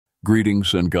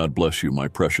Greetings and God bless you, my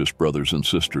precious brothers and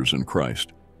sisters in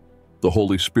Christ. The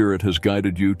Holy Spirit has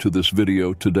guided you to this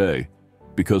video today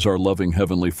because our loving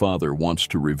Heavenly Father wants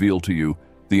to reveal to you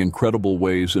the incredible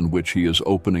ways in which He is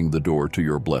opening the door to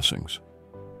your blessings.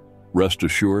 Rest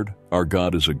assured, our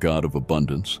God is a God of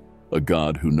abundance, a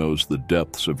God who knows the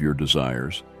depths of your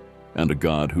desires, and a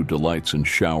God who delights in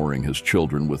showering His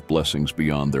children with blessings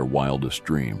beyond their wildest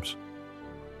dreams.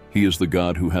 He is the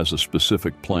God who has a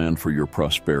specific plan for your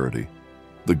prosperity,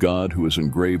 the God who has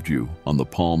engraved you on the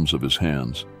palms of His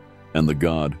hands, and the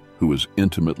God who is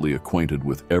intimately acquainted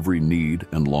with every need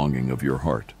and longing of your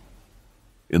heart.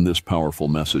 In this powerful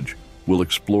message, we'll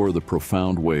explore the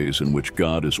profound ways in which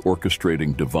God is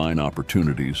orchestrating divine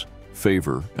opportunities,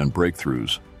 favor, and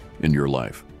breakthroughs in your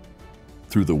life.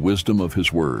 Through the wisdom of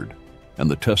His Word and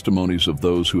the testimonies of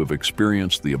those who have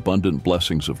experienced the abundant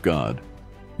blessings of God,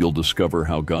 you'll discover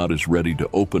how God is ready to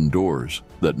open doors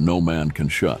that no man can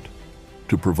shut,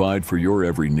 to provide for your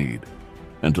every need,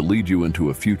 and to lead you into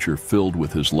a future filled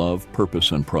with His love,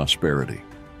 purpose, and prosperity.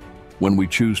 When we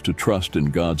choose to trust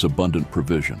in God's abundant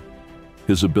provision,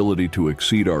 His ability to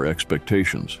exceed our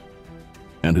expectations,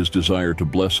 and His desire to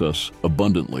bless us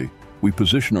abundantly, we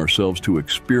position ourselves to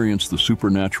experience the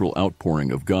supernatural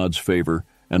outpouring of God's favor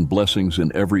and blessings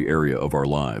in every area of our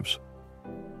lives.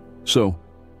 So,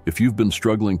 if you've been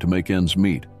struggling to make ends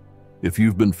meet, if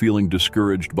you've been feeling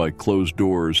discouraged by closed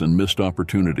doors and missed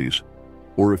opportunities,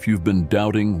 or if you've been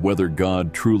doubting whether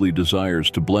God truly desires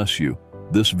to bless you,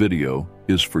 this video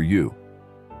is for you.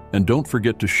 And don't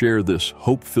forget to share this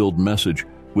hope-filled message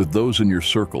with those in your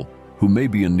circle who may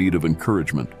be in need of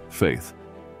encouragement, faith,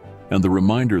 and the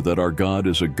reminder that our God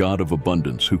is a God of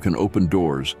abundance who can open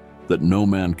doors that no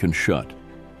man can shut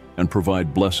and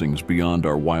provide blessings beyond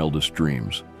our wildest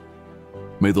dreams.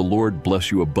 May the Lord bless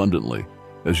you abundantly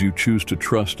as you choose to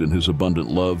trust in His abundant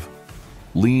love,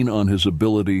 lean on His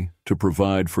ability to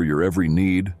provide for your every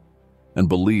need, and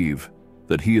believe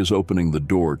that He is opening the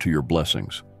door to your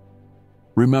blessings.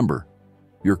 Remember,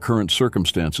 your current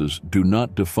circumstances do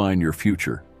not define your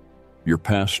future. Your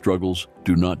past struggles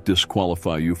do not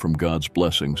disqualify you from God's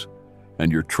blessings,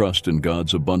 and your trust in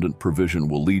God's abundant provision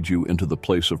will lead you into the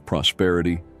place of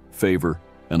prosperity, favor,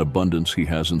 and abundance He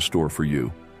has in store for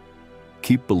you.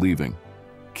 Keep believing,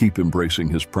 keep embracing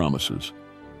His promises,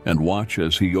 and watch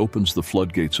as He opens the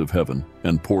floodgates of heaven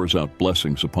and pours out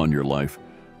blessings upon your life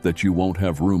that you won't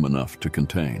have room enough to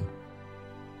contain.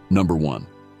 Number 1.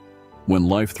 When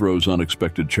life throws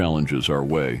unexpected challenges our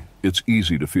way, it's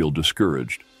easy to feel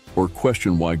discouraged or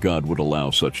question why God would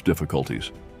allow such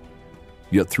difficulties.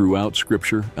 Yet throughout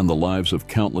Scripture and the lives of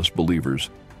countless believers,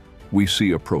 we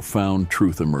see a profound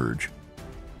truth emerge.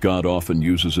 God often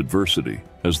uses adversity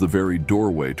as the very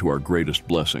doorway to our greatest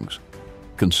blessings.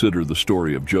 Consider the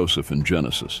story of Joseph in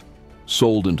Genesis.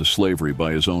 Sold into slavery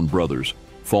by his own brothers,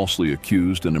 falsely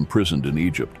accused and imprisoned in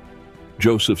Egypt,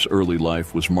 Joseph's early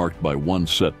life was marked by one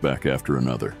setback after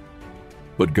another.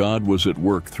 But God was at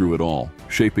work through it all,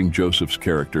 shaping Joseph's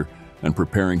character and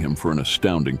preparing him for an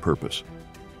astounding purpose.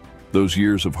 Those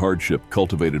years of hardship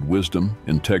cultivated wisdom,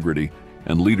 integrity,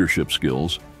 and leadership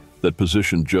skills that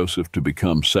positioned Joseph to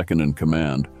become second in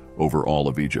command over all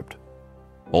of Egypt.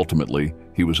 Ultimately,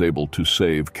 he was able to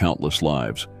save countless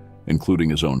lives, including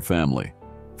his own family,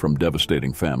 from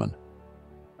devastating famine.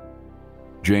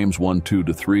 James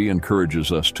 1:2-3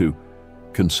 encourages us to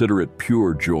consider it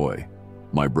pure joy,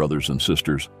 my brothers and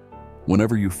sisters,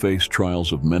 whenever you face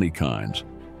trials of many kinds,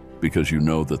 because you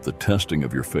know that the testing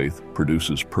of your faith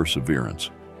produces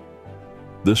perseverance.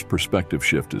 This perspective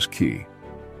shift is key.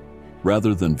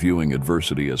 Rather than viewing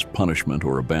adversity as punishment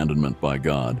or abandonment by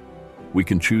God, we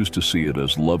can choose to see it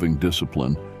as loving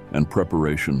discipline and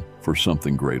preparation for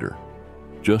something greater.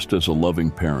 Just as a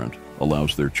loving parent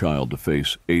allows their child to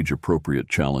face age-appropriate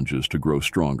challenges to grow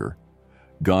stronger,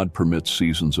 God permits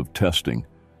seasons of testing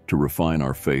to refine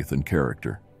our faith and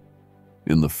character.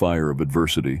 In the fire of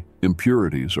adversity,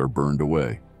 impurities are burned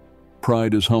away.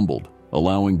 Pride is humbled,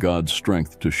 allowing God's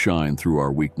strength to shine through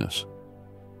our weakness.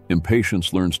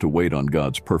 Impatience learns to wait on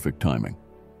God's perfect timing.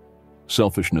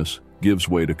 Selfishness gives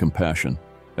way to compassion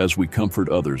as we comfort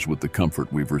others with the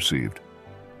comfort we've received.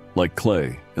 Like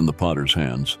clay in the potter's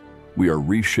hands, we are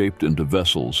reshaped into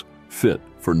vessels fit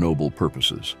for noble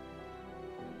purposes.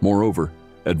 Moreover,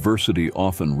 adversity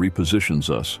often repositions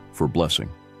us for blessing.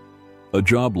 A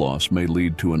job loss may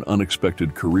lead to an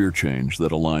unexpected career change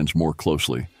that aligns more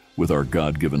closely with our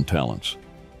God-given talents.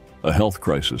 A health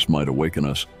crisis might awaken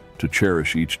us to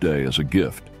cherish each day as a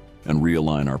gift and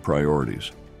realign our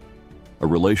priorities. A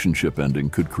relationship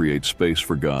ending could create space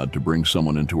for God to bring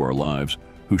someone into our lives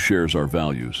who shares our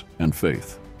values and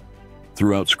faith.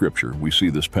 Throughout Scripture, we see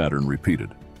this pattern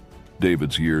repeated.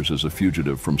 David's years as a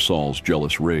fugitive from Saul's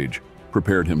jealous rage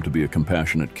prepared him to be a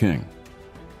compassionate king.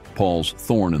 Paul's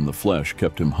thorn in the flesh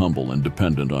kept him humble and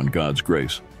dependent on God's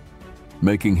grace,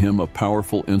 making him a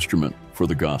powerful instrument for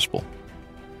the gospel.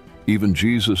 Even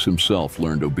Jesus himself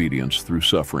learned obedience through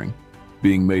suffering,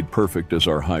 being made perfect as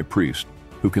our high priest,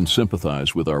 who can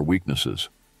sympathize with our weaknesses.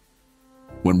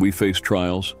 When we face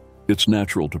trials, it's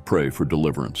natural to pray for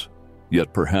deliverance.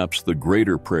 Yet perhaps the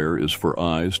greater prayer is for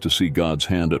eyes to see God's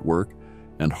hand at work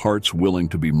and hearts willing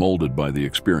to be molded by the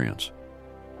experience.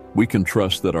 We can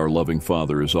trust that our loving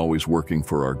Father is always working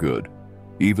for our good,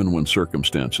 even when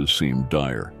circumstances seem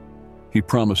dire. He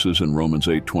promises in Romans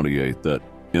 8:28 that,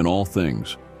 in all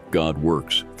things, God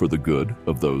works for the good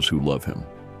of those who love Him.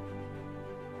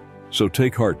 So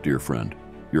take heart, dear friend.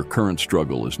 Your current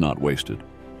struggle is not wasted.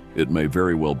 It may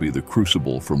very well be the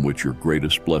crucible from which your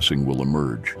greatest blessing will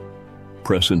emerge.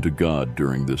 Press into God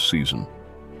during this season.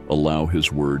 Allow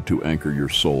His Word to anchor your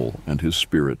soul and His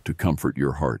Spirit to comfort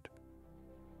your heart.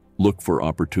 Look for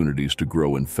opportunities to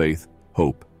grow in faith,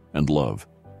 hope, and love.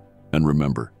 And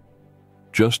remember,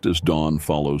 just as dawn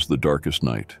follows the darkest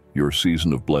night, your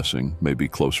season of blessing may be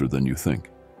closer than you think.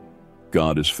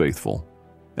 God is faithful,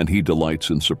 and He delights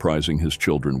in surprising His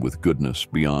children with goodness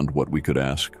beyond what we could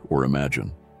ask or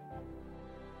imagine.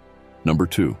 Number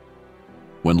 2.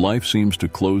 When life seems to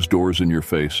close doors in your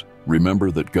face,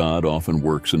 remember that God often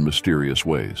works in mysterious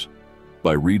ways.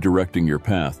 By redirecting your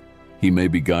path, He may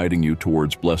be guiding you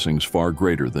towards blessings far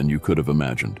greater than you could have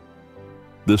imagined.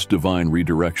 This divine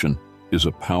redirection is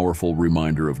a powerful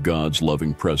reminder of God's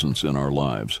loving presence in our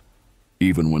lives,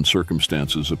 even when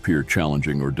circumstances appear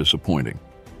challenging or disappointing.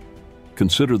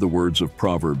 Consider the words of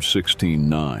Proverbs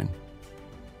 16:9.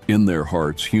 In their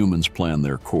hearts humans plan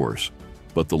their course,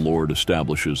 but the Lord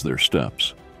establishes their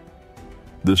steps.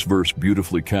 This verse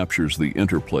beautifully captures the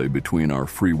interplay between our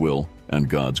free will and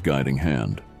God's guiding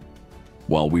hand.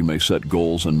 While we may set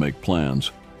goals and make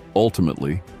plans,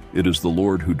 ultimately, it is the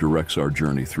Lord who directs our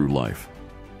journey through life.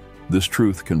 This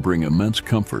truth can bring immense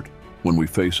comfort when we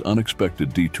face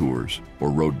unexpected detours or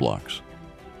roadblocks.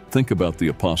 Think about the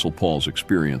Apostle Paul's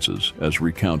experiences as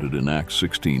recounted in Acts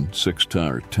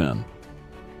 16:6-10.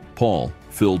 Paul,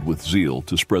 filled with zeal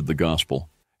to spread the gospel,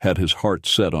 had his heart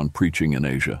set on preaching in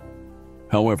Asia.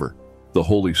 However, the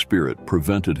Holy Spirit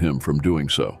prevented him from doing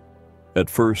so. At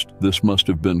first, this must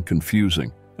have been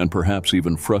confusing and perhaps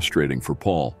even frustrating for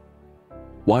Paul.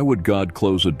 Why would God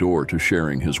close a door to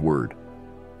sharing His word?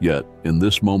 Yet, in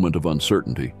this moment of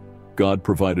uncertainty, God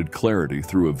provided clarity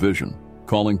through a vision,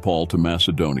 calling Paul to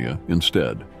Macedonia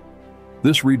instead.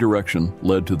 This redirection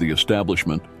led to the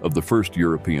establishment of the first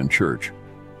European church,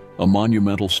 a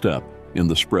monumental step in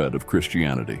the spread of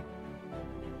Christianity.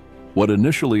 What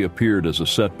initially appeared as a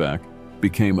setback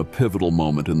became a pivotal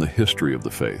moment in the history of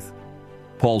the faith.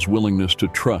 Paul's willingness to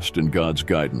trust in God's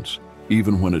guidance,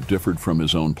 even when it differed from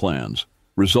his own plans,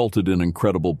 resulted in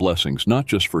incredible blessings not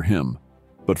just for him,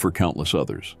 but for countless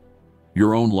others.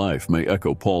 Your own life may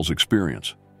echo Paul's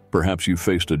experience. Perhaps you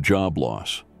faced a job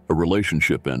loss, a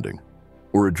relationship ending,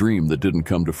 or a dream that didn't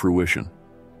come to fruition.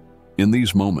 In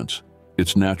these moments,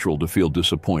 it's natural to feel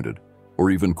disappointed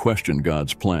or even question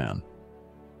God's plan.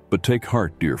 But take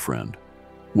heart, dear friend.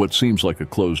 What seems like a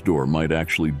closed door might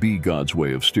actually be God's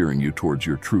way of steering you towards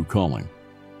your true calling.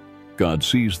 God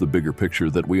sees the bigger picture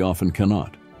that we often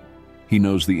cannot. He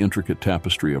knows the intricate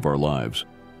tapestry of our lives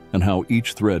and how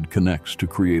each thread connects to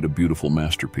create a beautiful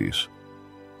masterpiece.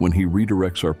 When He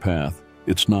redirects our path,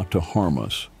 it's not to harm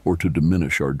us or to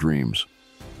diminish our dreams.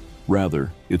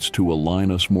 Rather, it's to align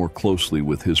us more closely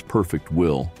with His perfect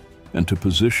will and to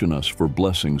position us for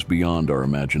blessings beyond our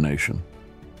imagination.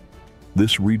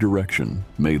 This redirection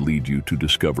may lead you to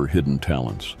discover hidden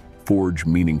talents, forge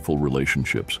meaningful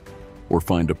relationships, or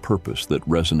find a purpose that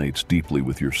resonates deeply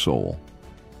with your soul.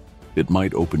 It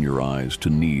might open your eyes to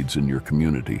needs in your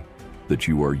community that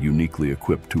you are uniquely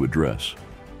equipped to address,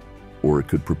 or it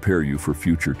could prepare you for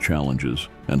future challenges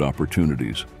and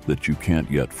opportunities that you can't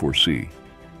yet foresee.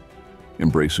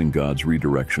 Embracing God's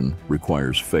redirection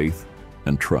requires faith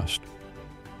and trust.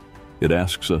 It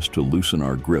asks us to loosen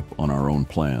our grip on our own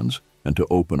plans and to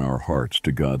open our hearts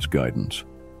to God's guidance.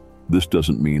 This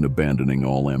doesn't mean abandoning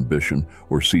all ambition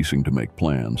or ceasing to make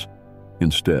plans.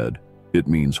 Instead, it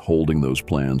means holding those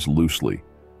plans loosely,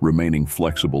 remaining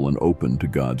flexible and open to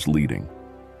God's leading.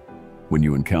 When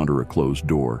you encounter a closed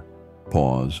door,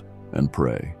 pause and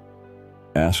pray.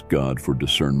 Ask God for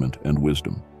discernment and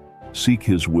wisdom. Seek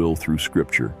His will through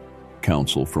Scripture,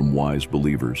 counsel from wise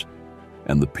believers,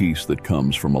 and the peace that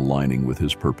comes from aligning with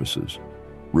His purposes.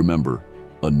 Remember,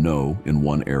 a no in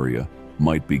one area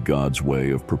might be God's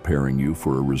way of preparing you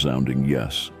for a resounding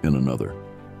yes in another.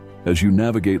 As you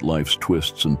navigate life's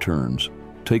twists and turns,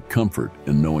 take comfort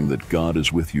in knowing that God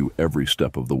is with you every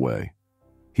step of the way.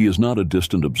 He is not a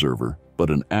distant observer, but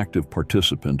an active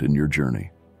participant in your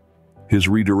journey. His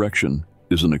redirection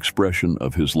is an expression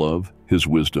of His love, His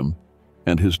wisdom,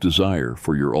 and His desire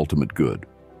for your ultimate good.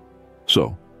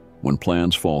 So, when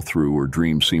plans fall through or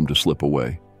dreams seem to slip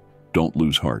away, don't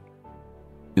lose heart.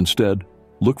 Instead,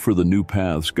 look for the new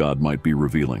paths God might be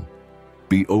revealing.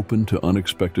 Be open to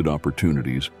unexpected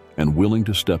opportunities and willing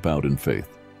to step out in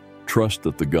faith. Trust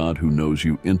that the God who knows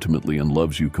you intimately and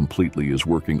loves you completely is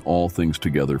working all things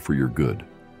together for your good.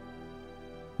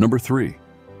 Number 3.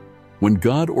 When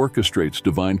God orchestrates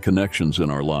divine connections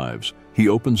in our lives, He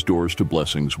opens doors to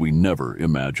blessings we never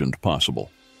imagined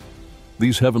possible.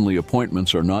 These heavenly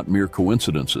appointments are not mere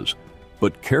coincidences,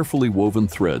 but carefully woven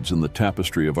threads in the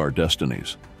tapestry of our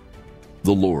destinies.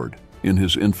 The Lord, in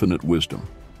His infinite wisdom,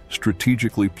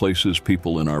 strategically places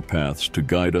people in our paths to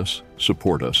guide us,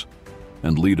 support us,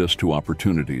 and lead us to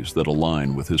opportunities that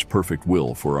align with His perfect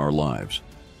will for our lives.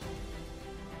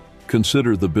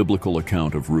 Consider the biblical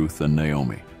account of Ruth and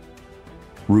Naomi.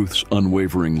 Ruth's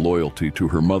unwavering loyalty to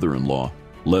her mother-in-law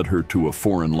led her to a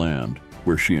foreign land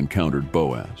where she encountered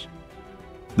Boaz.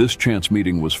 This chance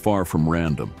meeting was far from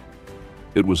random.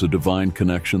 It was a divine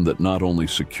connection that not only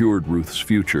secured Ruth's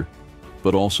future,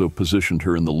 but also positioned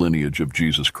her in the lineage of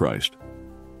Jesus Christ.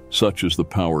 Such is the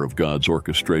power of God's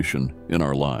orchestration in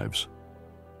our lives.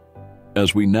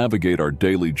 As we navigate our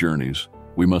daily journeys,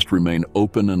 we must remain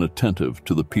open and attentive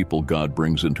to the people God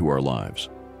brings into our lives.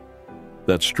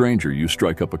 That stranger you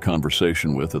strike up a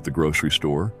conversation with at the grocery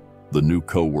store, the new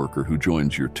coworker who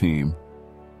joins your team,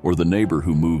 or the neighbor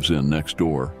who moves in next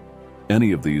door,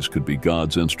 any of these could be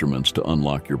God's instruments to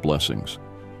unlock your blessings.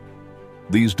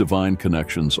 These divine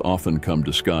connections often come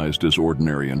disguised as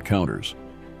ordinary encounters,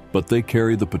 but they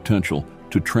carry the potential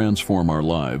to transform our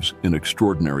lives in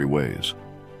extraordinary ways.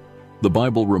 The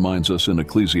Bible reminds us in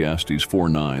Ecclesiastes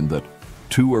 4:9 that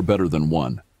 2 are better than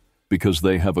 1, because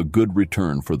they have a good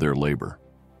return for their labor.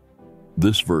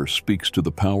 This verse speaks to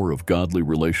the power of godly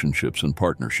relationships and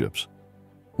partnerships.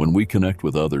 When we connect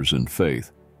with others in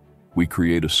faith, we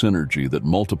create a synergy that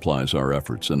multiplies our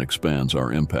efforts and expands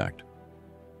our impact.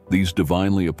 These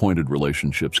divinely appointed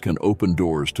relationships can open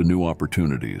doors to new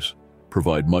opportunities,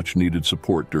 provide much-needed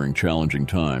support during challenging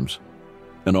times,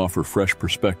 and offer fresh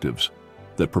perspectives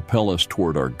that propel us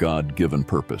toward our God-given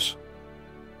purpose.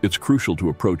 It's crucial to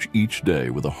approach each day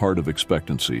with a heart of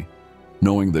expectancy,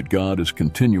 knowing that God is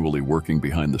continually working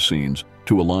behind the scenes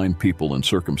to align people and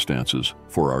circumstances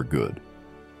for our good.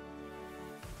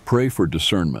 Pray for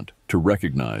discernment to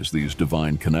recognize these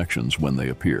divine connections when they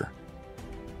appear.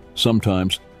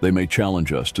 Sometimes they may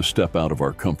challenge us to step out of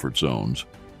our comfort zones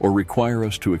or require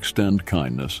us to extend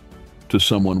kindness to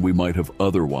someone we might have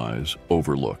otherwise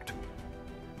overlooked.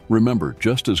 Remember,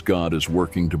 just as God is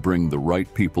working to bring the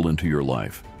right people into your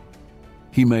life,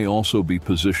 He may also be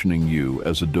positioning you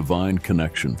as a divine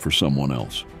connection for someone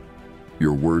else.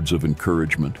 Your words of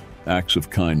encouragement, acts of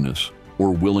kindness,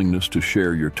 or willingness to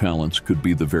share your talents could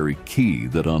be the very key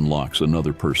that unlocks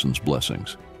another person's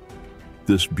blessings.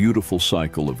 This beautiful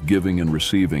cycle of giving and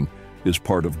receiving is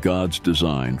part of God's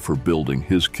design for building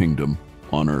His kingdom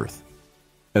on earth.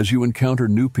 As you encounter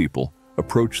new people,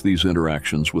 approach these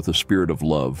interactions with a spirit of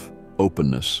love,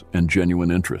 openness, and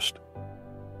genuine interest.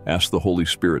 Ask the Holy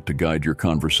Spirit to guide your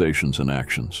conversations and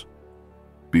actions.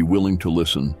 Be willing to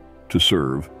listen, to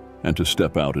serve, and to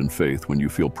step out in faith when you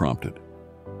feel prompted.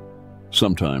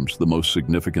 Sometimes the most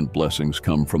significant blessings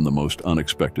come from the most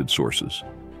unexpected sources.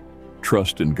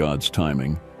 Trust in God's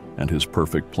timing and His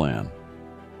perfect plan.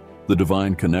 The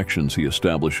divine connections He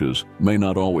establishes may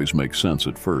not always make sense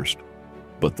at first,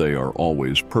 but they are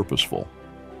always purposeful.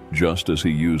 Just as He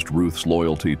used Ruth's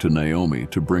loyalty to Naomi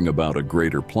to bring about a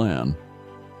greater plan,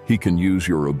 He can use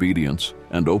your obedience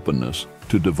and openness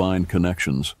to divine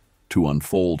connections to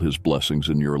unfold His blessings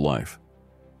in your life.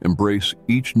 Embrace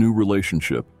each new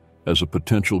relationship as a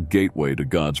potential gateway to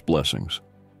God's blessings.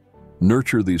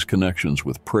 Nurture these connections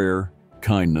with prayer,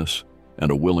 kindness, and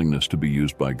a willingness to be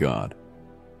used by God.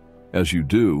 As you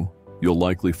do, you'll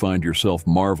likely find yourself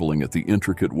marveling at the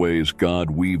intricate ways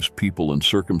God weaves people and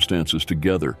circumstances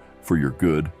together for your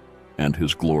good and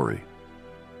His glory.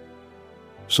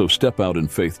 So step out in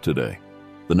faith today.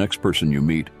 The next person you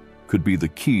meet could be the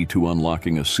key to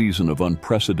unlocking a season of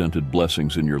unprecedented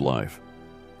blessings in your life.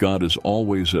 God is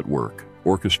always at work,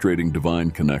 orchestrating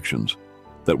divine connections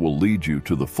that will lead you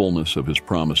to the fullness of His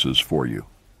promises for you.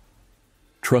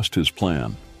 Trust His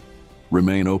plan.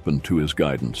 Remain open to His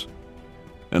guidance,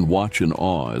 and watch in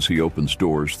awe as He opens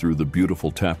doors through the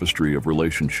beautiful tapestry of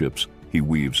relationships He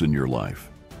weaves in your life.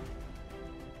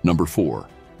 Number 4.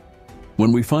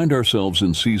 When we find ourselves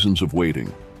in seasons of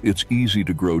waiting, it's easy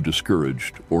to grow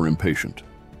discouraged or impatient.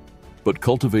 But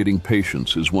cultivating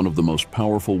patience is one of the most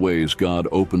powerful ways God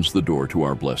opens the door to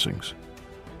our blessings.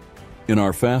 In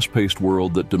our fast-paced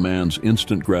world that demands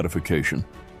instant gratification,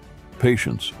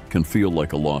 patience can feel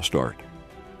like a lost art.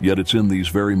 Yet it's in these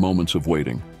very moments of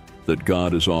waiting that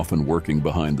God is often working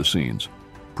behind the scenes,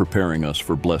 preparing us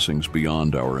for blessings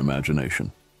beyond our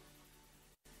imagination.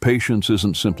 Patience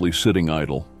isn't simply sitting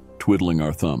idle, twiddling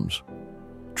our thumbs.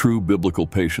 True biblical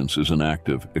patience is an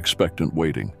active, expectant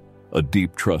waiting, a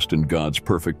deep trust in God's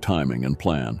perfect timing and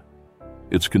plan.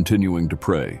 It's continuing to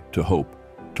pray, to hope,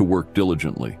 to work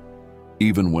diligently,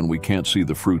 even when we can't see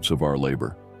the fruits of our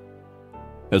labor.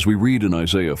 As we read in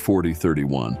Isaiah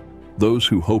 40:31, "Those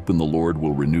who hope in the Lord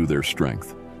will renew their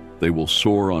strength. They will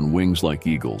soar on wings like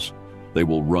eagles. They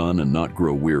will run and not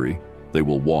grow weary. They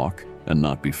will walk and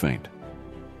not be faint."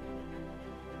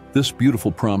 This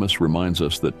beautiful promise reminds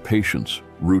us that patience,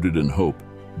 rooted in hope,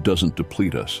 doesn't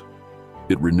deplete us.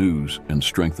 It renews and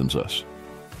strengthens us.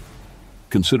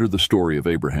 Consider the story of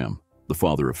Abraham, the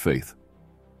father of faith.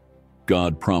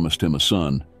 God promised him a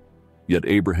son, yet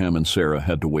Abraham and Sarah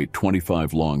had to wait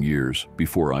 25 long years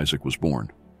before Isaac was born.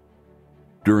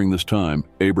 During this time,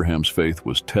 Abraham's faith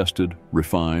was tested,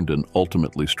 refined, and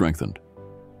ultimately strengthened.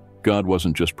 God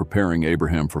wasn't just preparing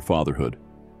Abraham for fatherhood.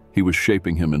 He was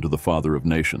shaping him into the father of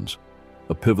nations,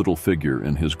 a pivotal figure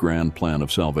in His grand plan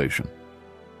of salvation.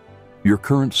 Your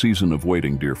current season of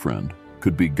waiting, dear friend,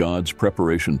 could be God's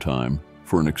preparation time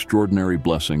for an extraordinary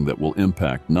blessing that will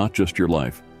impact not just your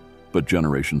life, but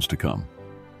generations to come.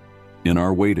 In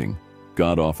our waiting,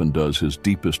 God often does His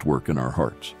deepest work in our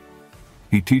hearts.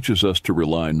 He teaches us to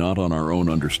rely not on our own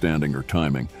understanding or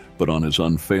timing, but on His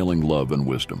unfailing love and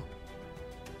wisdom.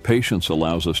 Patience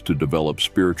allows us to develop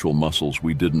spiritual muscles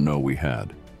we didn't know we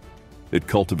had. It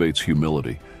cultivates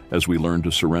humility as we learn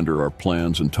to surrender our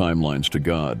plans and timelines to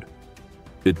God.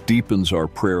 It deepens our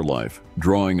prayer life,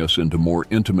 drawing us into more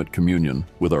intimate communion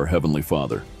with our Heavenly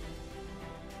Father.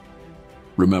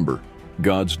 Remember,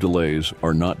 God's delays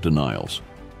are not denials.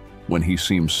 When He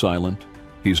seems silent,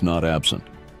 He's not absent.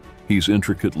 He's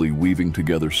intricately weaving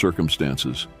together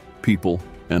circumstances, people,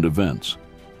 and events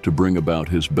to bring about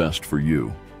His best for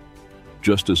you.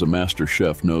 Just as a master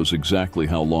chef knows exactly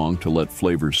how long to let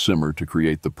flavors simmer to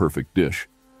create the perfect dish,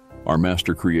 our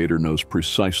Master Creator knows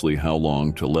precisely how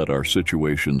long to let our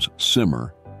situations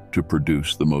simmer to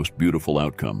produce the most beautiful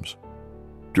outcomes.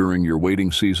 During your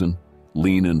waiting season,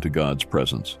 lean into God's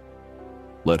presence.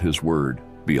 Let His Word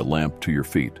be a lamp to your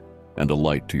feet and a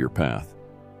light to your path.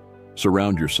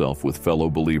 Surround yourself with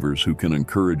fellow believers who can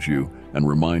encourage you and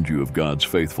remind you of God's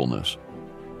faithfulness.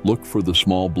 Look for the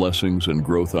small blessings and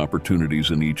growth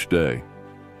opportunities in each day.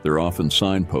 They're often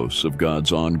signposts of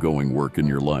God's ongoing work in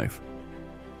your life.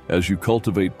 As you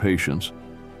cultivate patience,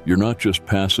 you're not just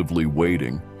passively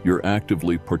waiting, you're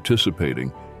actively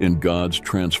participating in God's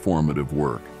transformative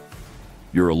work.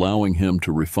 You're allowing Him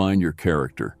to refine your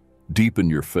character, deepen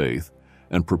your faith,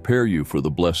 and prepare you for the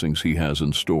blessings He has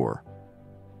in store.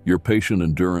 Your patient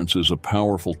endurance is a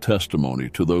powerful testimony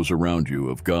to those around you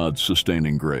of God's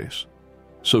sustaining grace.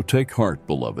 So take heart,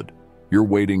 beloved. Your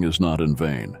waiting is not in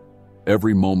vain.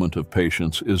 Every moment of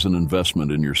patience is an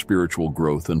investment in your spiritual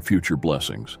growth and future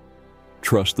blessings.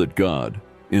 Trust that God,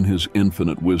 in His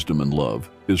infinite wisdom and love,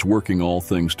 is working all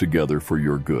things together for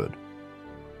your good.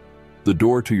 The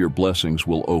door to your blessings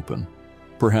will open,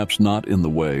 perhaps not in the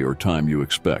way or time you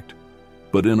expect,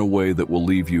 but in a way that will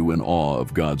leave you in awe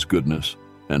of God's goodness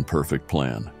and perfect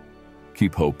plan.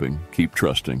 Keep hoping, keep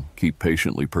trusting, keep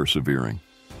patiently persevering.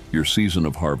 Your season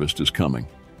of harvest is coming,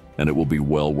 and it will be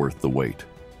well worth the wait.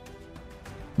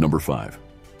 Number 5.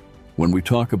 When we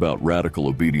talk about radical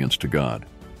obedience to God,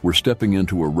 we're stepping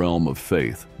into a realm of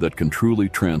faith that can truly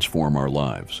transform our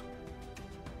lives.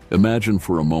 Imagine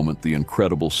for a moment the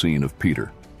incredible scene of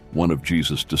Peter, one of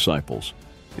Jesus' disciples,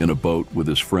 in a boat with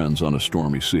his friends on a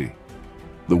stormy sea.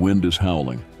 The wind is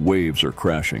howling, waves are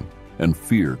crashing, and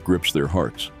fear grips their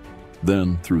hearts.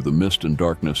 Then, through the mist and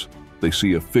darkness, they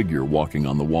see a figure walking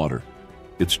on the water.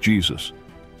 It's Jesus.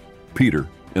 Peter,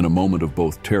 in a moment of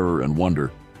both terror and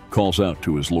wonder, calls out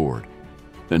to his Lord.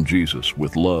 And Jesus,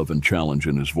 with love and challenge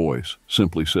in His voice,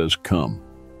 simply says, "Come."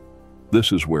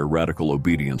 This is where radical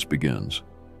obedience begins.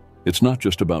 It's not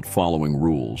just about following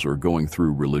rules or going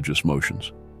through religious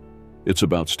motions. It's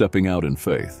about stepping out in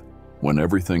faith, when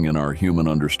everything in our human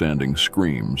understanding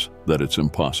screams that it's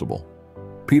impossible.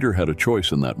 Peter had a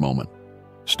choice in that moment: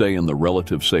 stay in the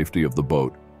relative safety of the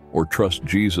boat or trust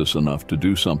Jesus enough to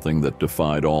do something that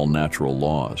defied all natural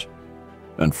laws.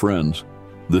 And friends,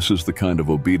 this is the kind of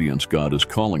obedience God is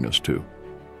calling us to.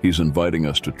 He's inviting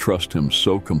us to trust Him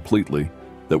so completely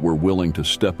that we're willing to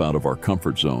step out of our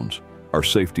comfort zones, our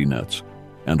safety nets,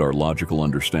 and our logical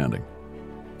understanding.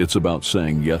 It's about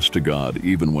saying yes to God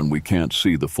even when we can't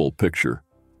see the full picture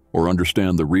or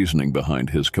understand the reasoning behind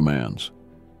His commands.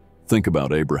 Think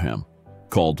about Abraham,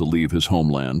 called to leave his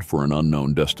homeland for an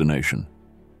unknown destination.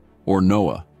 Or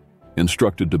Noah,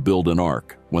 instructed to build an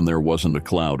ark when there wasn't a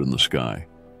cloud in the sky.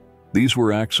 These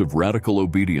were acts of radical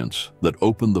obedience that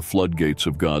opened the floodgates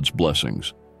of God's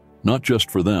blessings, not just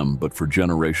for them, but for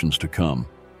generations to come.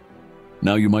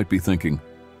 Now you might be thinking,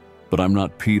 but I'm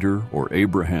not Peter or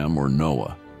Abraham or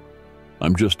Noah.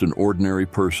 I'm just an ordinary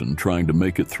person trying to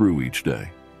make it through each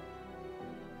day.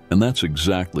 And that's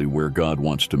exactly where God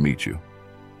wants to meet you.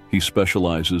 He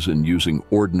specializes in using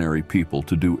ordinary people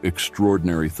to do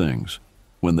extraordinary things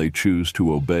when they choose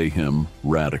to obey Him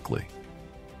radically.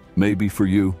 Maybe for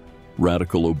you,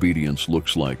 radical obedience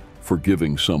looks like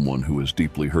forgiving someone who has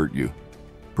deeply hurt you.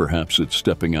 Perhaps it's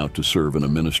stepping out to serve in a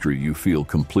ministry you feel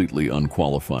completely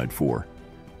unqualified for.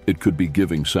 It could be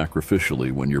giving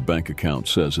sacrificially when your bank account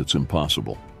says it's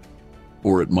impossible.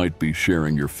 Or it might be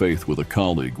sharing your faith with a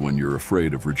colleague when you're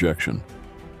afraid of rejection.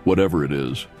 Whatever it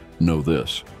is, know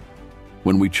this.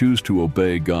 When we choose to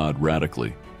obey God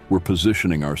radically, we're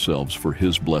positioning ourselves for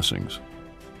His blessings.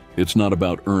 It's not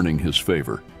about earning His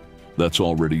favor. That's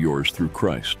already yours through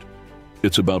Christ.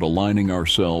 It's about aligning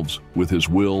ourselves with His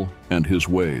will and His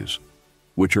ways,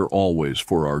 which are always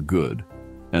for our good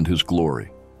and His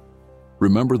glory.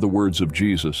 Remember the words of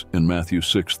Jesus in Matthew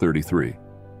 6:33.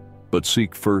 But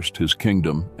seek first His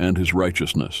kingdom and His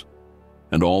righteousness,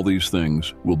 and all these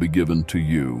things will be given to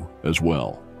you as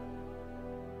well.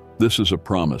 This is a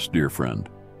promise, dear friend.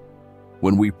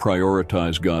 When we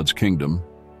prioritize God's kingdom,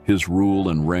 His rule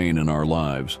and reign in our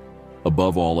lives,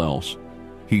 above all else,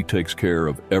 He takes care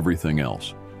of everything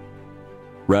else.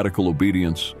 Radical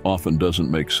obedience often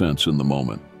doesn't make sense in the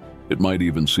moment. It might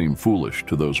even seem foolish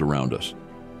to those around us.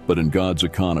 But in God's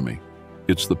economy,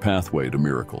 it's the pathway to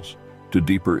miracles, to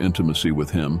deeper intimacy with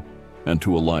Him, and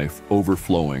to a life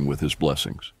overflowing with His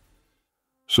blessings.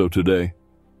 So today,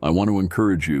 I want to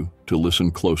encourage you to listen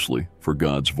closely for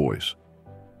God's voice.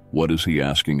 What is He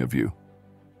asking of you?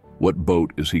 What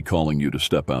boat is He calling you to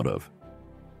step out of?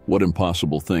 What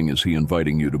impossible thing is He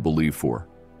inviting you to believe for?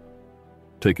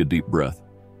 Take a deep breath,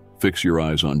 fix your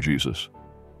eyes on Jesus,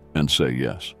 and say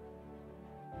yes.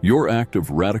 Your act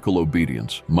of radical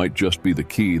obedience might just be the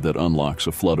key that unlocks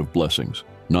a flood of blessings,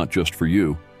 not just for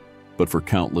you, but for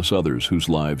countless others whose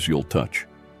lives you'll touch.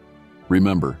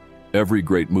 Remember, every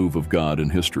great move of God in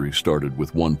history started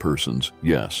with one person's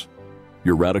yes.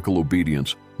 Your radical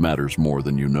obedience matters more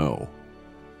than you know.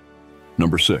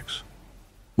 Number 6.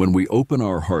 When we open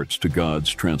our hearts to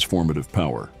God's transformative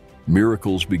power,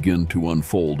 miracles begin to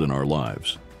unfold in our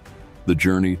lives. The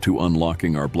journey to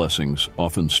unlocking our blessings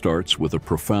often starts with a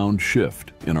profound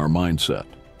shift in our mindset.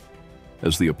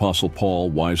 As the Apostle Paul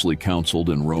wisely counseled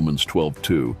in Romans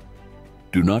 12:2,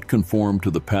 "Do not conform to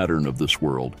the pattern of this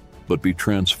world, but be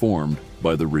transformed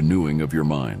by the renewing of your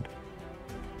mind."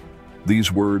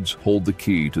 These words hold the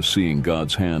key to seeing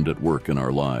God's hand at work in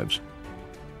our lives.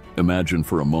 Imagine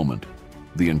for a moment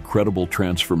the incredible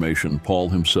transformation Paul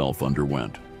himself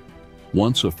underwent.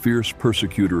 Once a fierce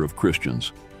persecutor of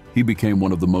Christians, he became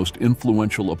one of the most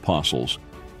influential apostles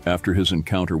after his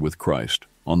encounter with Christ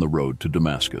on the road to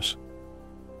Damascus.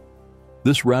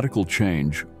 This radical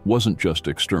change wasn't just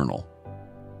external.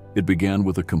 It began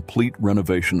with a complete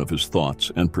renovation of his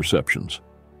thoughts and perceptions.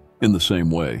 In the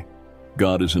same way,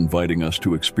 God is inviting us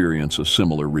to experience a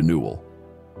similar renewal.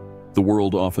 The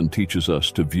world often teaches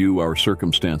us to view our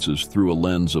circumstances through a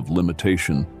lens of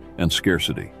limitation and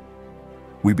scarcity.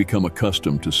 We become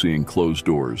accustomed to seeing closed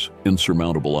doors,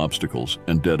 insurmountable obstacles,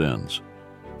 and dead ends.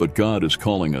 But God is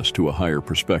calling us to a higher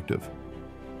perspective.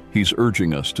 He's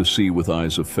urging us to see with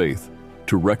eyes of faith,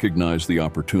 to recognize the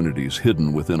opportunities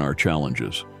hidden within our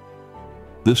challenges.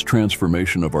 This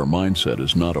transformation of our mindset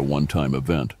is not a one-time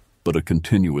event, but a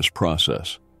continuous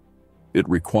process. It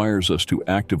requires us to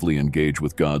actively engage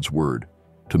with God's Word,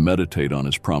 to meditate on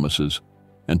His promises,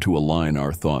 and to align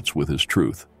our thoughts with His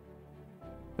truth.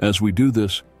 As we do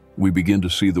this, we begin to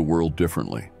see the world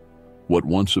differently. What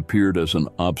once appeared as an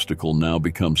obstacle now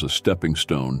becomes a stepping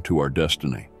stone to our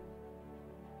destiny.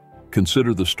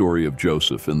 Consider the story of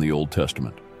Joseph in the Old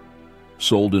Testament.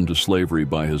 Sold into slavery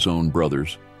by his own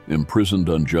brothers, imprisoned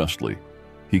unjustly,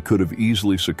 he could have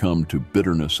easily succumbed to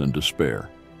bitterness and despair.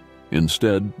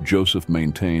 Instead, Joseph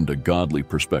maintained a godly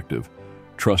perspective,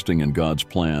 trusting in God's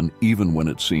plan even when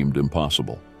it seemed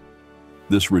impossible.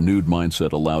 This renewed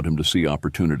mindset allowed him to see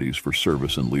opportunities for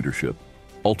service and leadership,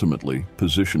 ultimately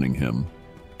positioning him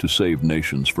to save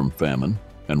nations from famine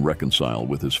and reconcile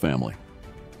with his family.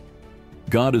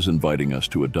 God is inviting us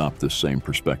to adopt this same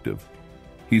perspective.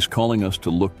 He's calling us to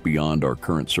look beyond our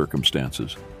current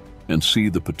circumstances and see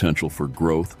the potential for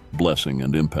growth, blessing,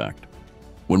 and impact.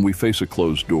 When we face a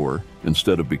closed door,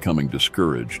 instead of becoming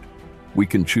discouraged, we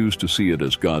can choose to see it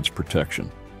as God's protection,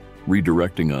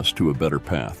 redirecting us to a better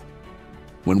path.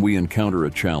 When we encounter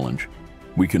a challenge,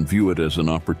 we can view it as an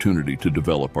opportunity to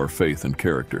develop our faith and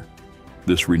character.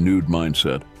 This renewed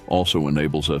mindset also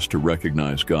enables us to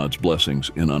recognize God's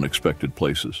blessings in unexpected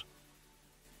places.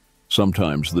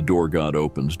 Sometimes the door God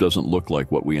opens doesn't look like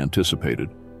what we anticipated.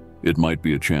 It might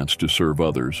be a chance to serve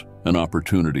others, an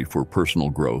opportunity for personal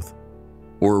growth,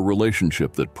 or a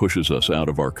relationship that pushes us out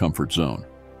of our comfort zone.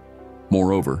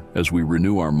 Moreover, as we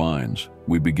renew our minds,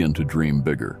 we begin to dream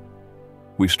bigger.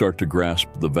 We start to grasp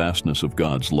the vastness of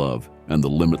God's love and the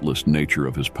limitless nature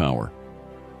of His power.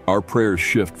 Our prayers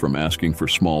shift from asking for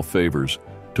small favors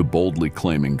to boldly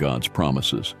claiming God's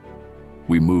promises.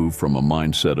 We move from a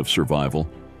mindset of survival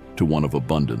to one of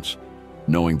abundance,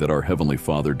 knowing that our Heavenly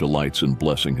Father delights in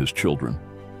blessing His children.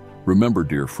 Remember,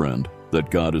 dear friend, that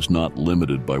God is not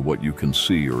limited by what you can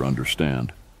see or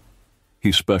understand.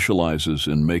 He specializes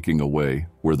in making a way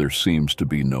where there seems to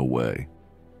be no way.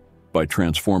 By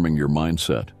transforming your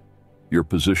mindset, you're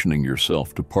positioning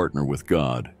yourself to partner with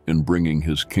God in bringing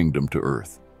His kingdom to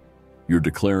earth. You're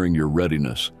declaring your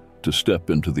readiness to step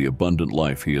into the abundant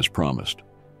life He has promised.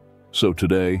 So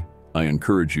today, I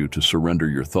encourage you to surrender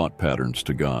your thought patterns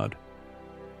to God.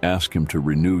 Ask Him to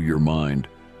renew your mind,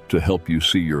 to help you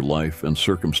see your life and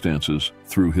circumstances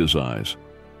through His eyes.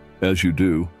 As you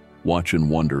do, watch and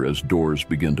wonder as doors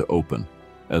begin to open,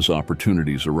 as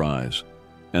opportunities arise,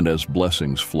 and as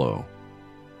blessings flow.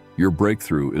 Your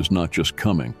breakthrough is not just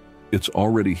coming, it's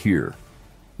already here,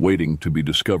 waiting to be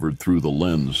discovered through the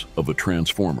lens of a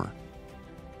transformer.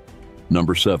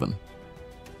 Number 7.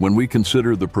 When we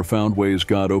consider the profound ways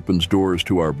God opens doors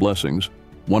to our blessings,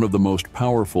 one of the most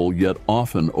powerful yet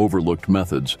often overlooked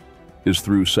methods is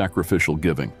through sacrificial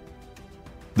giving.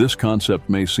 This concept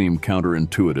may seem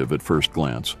counterintuitive at first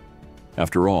glance.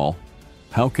 After all,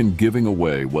 how can giving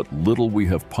away what little we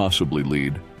have possibly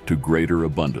lead to greater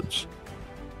abundance?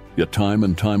 Yet time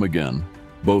and time again,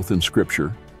 both in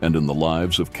Scripture and in the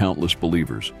lives of countless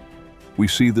believers, we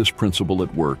see this principle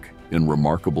at work in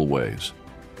remarkable ways.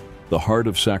 The heart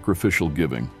of sacrificial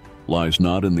giving lies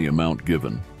not in the amount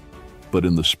given, but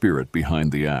in the spirit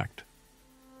behind the act.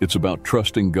 It's about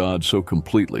trusting God so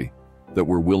completely that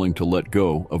we're willing to let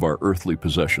go of our earthly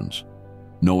possessions,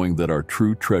 knowing that our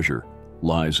true treasure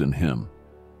lies in Him.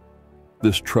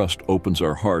 This trust opens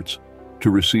our hearts to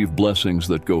receive blessings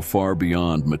that go far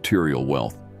beyond material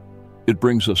wealth. It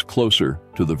brings us closer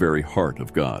to the very heart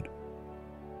of God.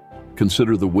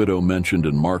 Consider the widow mentioned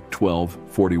in Mark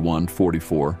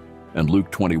 12:41-44 and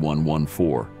Luke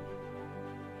 21:1-4.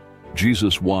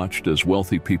 Jesus watched as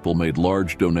wealthy people made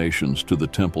large donations to the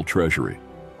temple treasury,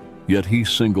 yet He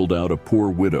singled out a poor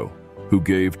widow who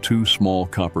gave 2 small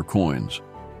copper coins,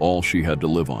 all she had to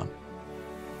live on.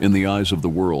 In the eyes of the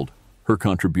world, her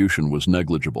contribution was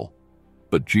negligible,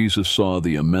 but Jesus saw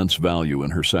the immense value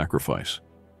in her sacrifice.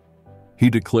 He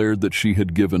declared that she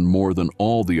had given more than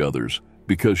all the others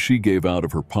because she gave out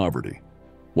of her poverty,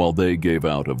 while they gave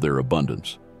out of their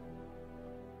abundance.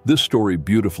 This story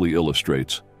beautifully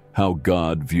illustrates how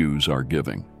God views our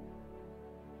giving.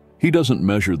 He doesn't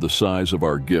measure the size of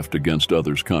our gift against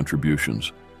others'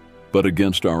 contributions, but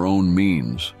against our own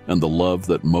means and the love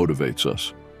that motivates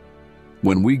us.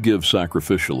 When we give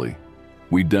sacrificially,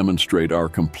 we demonstrate our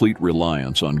complete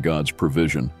reliance on God's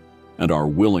provision and our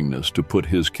willingness to put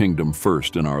His kingdom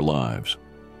first in our lives.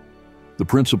 The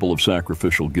principle of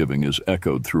sacrificial giving is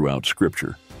echoed throughout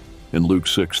Scripture. In Luke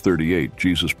 6:38,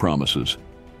 Jesus promises,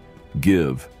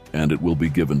 "Give, and it will be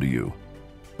given to you.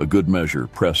 A good measure,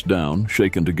 pressed down,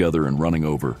 shaken together, and running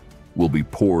over, will be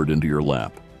poured into your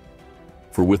lap.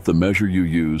 For with the measure you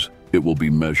use, it will be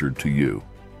measured to you."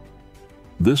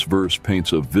 This verse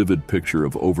paints a vivid picture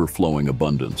of overflowing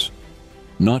abundance,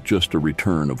 not just a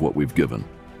return of what we've given,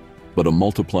 but a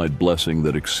multiplied blessing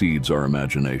that exceeds our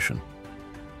imagination.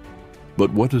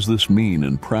 But what does this mean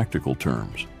in practical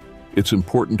terms? It's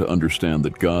important to understand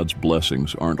that God's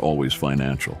blessings aren't always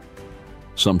financial.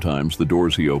 Sometimes the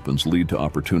doors He opens lead to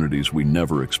opportunities we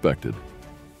never expected.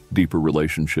 Deeper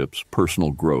relationships,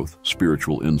 personal growth,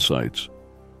 spiritual insights,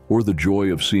 or the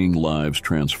joy of seeing lives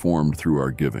transformed through our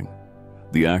giving.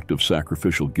 The act of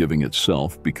sacrificial giving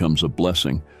itself becomes a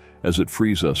blessing as it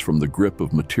frees us from the grip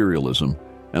of materialism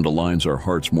and aligns our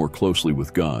hearts more closely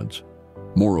with God's.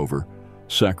 Moreover,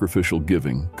 sacrificial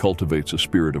giving cultivates a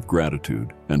spirit of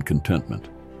gratitude and contentment.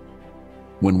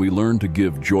 When we learn to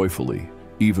give joyfully,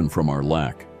 even from our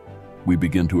lack, we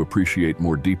begin to appreciate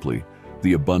more deeply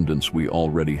the abundance we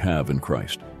already have in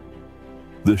Christ.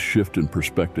 This shift in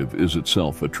perspective is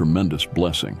itself a tremendous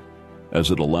blessing, as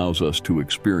it allows us to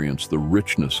experience the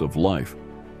richness of life,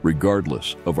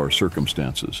 regardless of our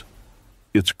circumstances.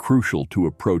 It's crucial to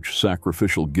approach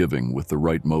sacrificial giving with the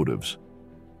right motives.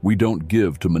 We don't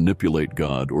give to manipulate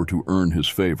God or to earn His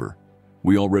favor.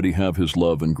 We already have His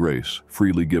love and grace,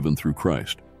 freely given through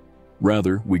Christ.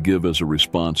 Rather, we give as a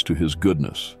response to His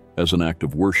goodness, as an act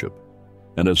of worship,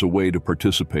 and as a way to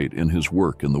participate in His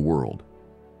work in the world.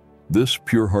 This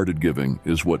pure-hearted giving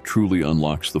is what truly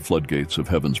unlocks the floodgates of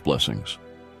heaven's blessings.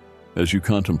 As you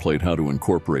contemplate how to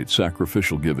incorporate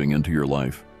sacrificial giving into your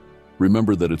life,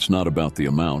 remember that it's not about the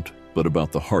amount, but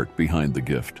about the heart behind the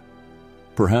gift.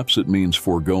 Perhaps it means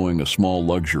foregoing a small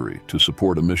luxury to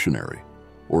support a missionary,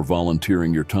 or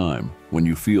volunteering your time when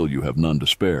you feel you have none to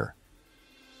spare.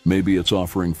 Maybe it's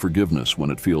offering forgiveness when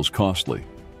it feels costly,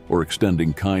 or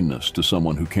extending kindness to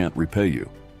someone who can't repay you.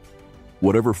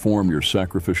 Whatever form your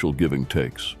sacrificial giving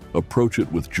takes, approach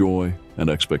it with joy and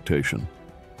expectation.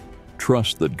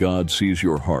 Trust that God sees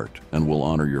your heart and will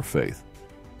honor your faith.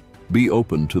 Be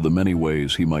open to the many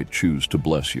ways He might choose to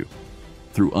bless you,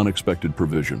 through unexpected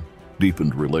provision,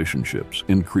 deepened relationships,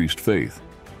 increased faith,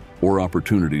 or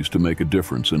opportunities to make a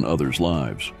difference in others'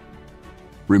 lives.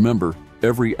 Remember,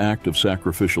 every act of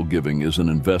sacrificial giving is an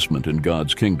investment in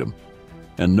God's kingdom,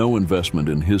 and no investment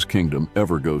in His kingdom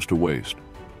ever goes to waste.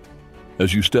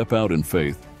 As you step out in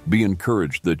faith, be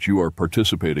encouraged that you are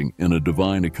participating in a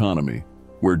divine economy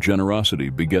where generosity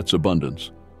begets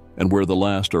abundance, and where the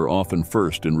last are often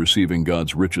first in receiving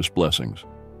God's richest blessings.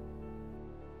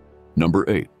 Number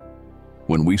 8.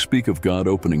 When we speak of God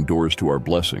opening doors to our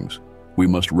blessings, we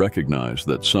must recognize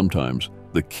that sometimes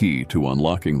the key to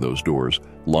unlocking those doors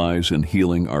lies in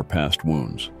healing our past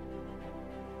wounds.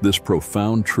 This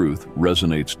profound truth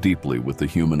resonates deeply with the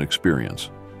human experience,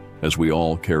 as we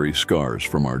all carry scars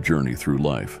from our journey through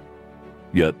life.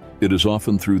 Yet, it is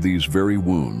often through these very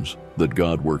wounds that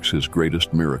God works His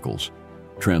greatest miracles,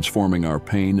 transforming our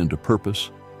pain into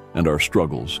purpose and our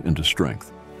struggles into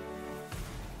strength.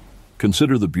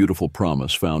 Consider the beautiful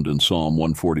promise found in Psalm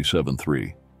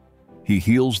 147:3. He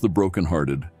heals the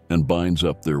brokenhearted and binds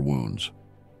up their wounds.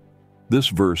 This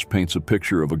verse paints a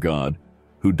picture of a God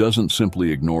who doesn't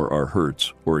simply ignore our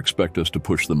hurts or expect us to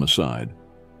push them aside.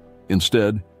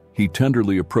 Instead, He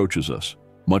tenderly approaches us,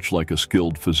 much like a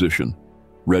skilled physician,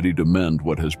 ready to mend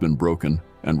what has been broken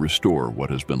and restore what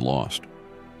has been lost.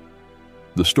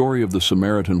 The story of the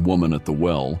Samaritan woman at the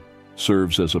well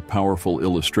serves as a powerful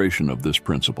illustration of this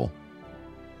principle.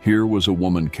 Here was a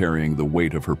woman carrying the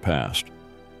weight of her past,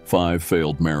 5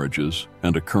 failed marriages,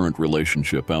 and a current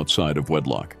relationship outside of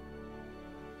wedlock.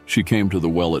 She came to the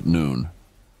well at noon,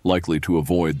 likely to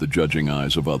avoid the judging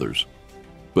eyes of others.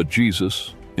 But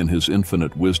Jesus, in His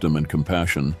infinite wisdom and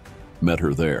compassion, met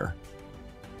her there.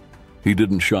 He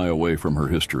didn't shy away from her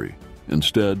history.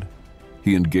 Instead,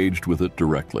 He engaged with it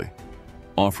directly,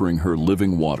 offering her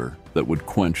living water that would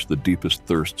quench the deepest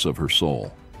thirsts of her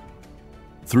soul.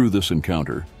 Through this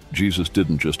encounter, Jesus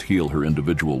didn't just heal her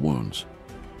individual wounds.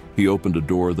 He opened a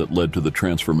door that led to the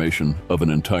transformation of an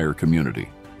entire community.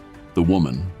 The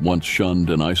woman, once shunned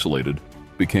and isolated,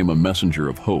 became a messenger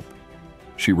of hope.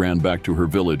 She ran back to her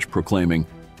village proclaiming,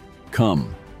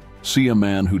 "Come, see a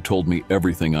man who told me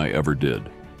everything I ever did."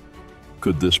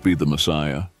 Could this be the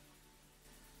Messiah?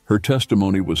 Her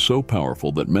testimony was so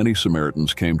powerful that many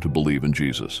Samaritans came to believe in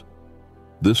Jesus.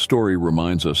 This story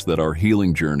reminds us that our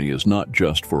healing journey is not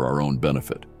just for our own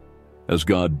benefit. As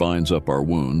God binds up our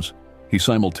wounds, He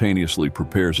simultaneously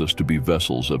prepares us to be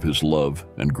vessels of His love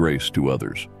and grace to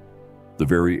others. The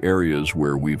very areas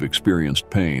where we've experienced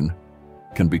pain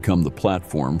can become the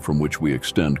platform from which we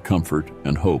extend comfort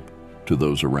and hope to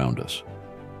those around us.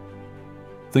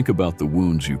 Think about the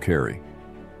wounds you carry.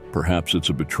 Perhaps it's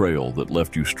a betrayal that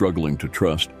left you struggling to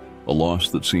trust, a loss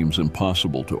that seems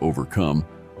impossible to overcome,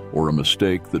 or a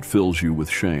mistake that fills you with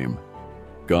shame.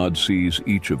 God sees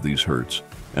each of these hurts,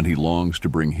 and He longs to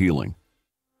bring healing.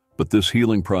 But this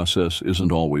healing process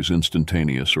isn't always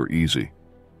instantaneous or easy.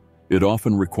 It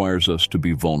often requires us to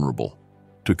be vulnerable,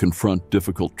 to confront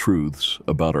difficult truths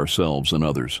about ourselves and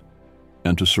others,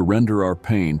 and to surrender our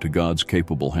pain to God's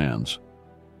capable hands.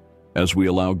 As we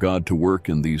allow God to work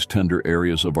in these tender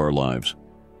areas of our lives,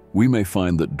 we may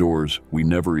find that doors we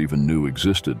never even knew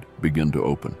existed begin to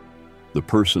open. The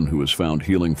person who has found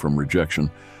healing from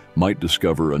rejection might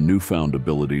discover a newfound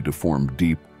ability to form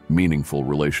deep, meaningful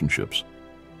relationships.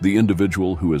 The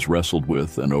individual who has wrestled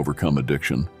with and overcome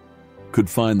addiction could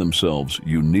find themselves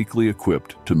uniquely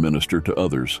equipped to minister to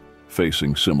others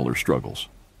facing similar struggles.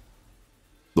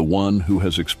 The one who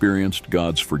has experienced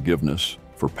God's forgiveness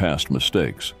for past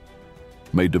mistakes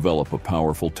may develop a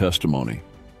powerful testimony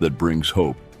that brings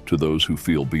hope to those who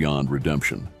feel beyond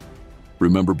redemption.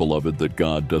 Remember, beloved, that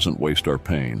God doesn't waste our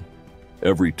pain.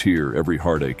 Every tear, every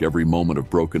heartache, every moment of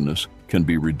brokenness can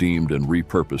be redeemed and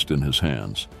repurposed in His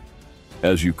hands.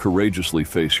 As you courageously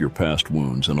face your past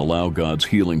wounds and allow God's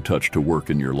healing touch to work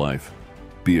in your life,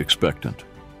 be expectant.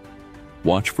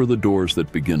 Watch for the doors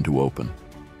that begin to open.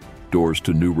 Doors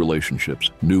to new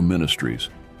relationships, new ministries,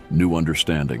 new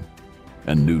understanding,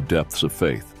 and new depths of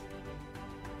faith.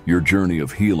 Your journey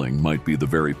of healing might be the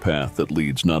very path that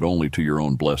leads not only to your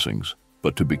own blessings,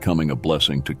 but to becoming a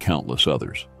blessing to countless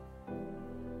others.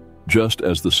 Just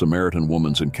as the Samaritan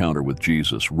woman's encounter with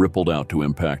Jesus rippled out to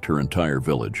impact her entire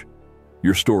village,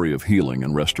 your story of healing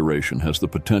and restoration has the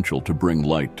potential to bring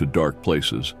light to dark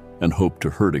places and hope to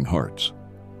hurting hearts.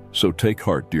 So take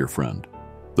heart, dear friend.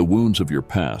 The wounds of your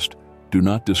past do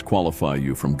not disqualify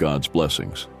you from God's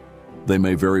blessings. They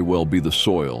may very well be the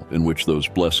soil in which those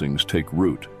blessings take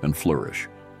root and flourish.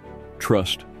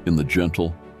 Trust in the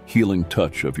gentle, healing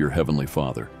touch of your Heavenly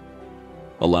Father.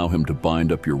 Allow Him to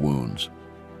bind up your wounds,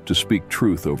 to speak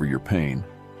truth over your pain,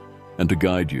 and to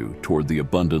guide you toward the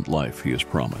abundant life He has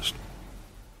promised.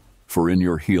 For in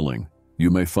your healing, you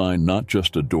may find not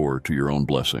just a door to your own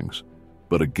blessings,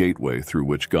 but a gateway through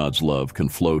which God's love can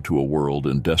flow to a world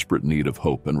in desperate need of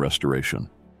hope and restoration.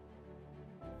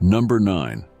 Number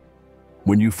 9.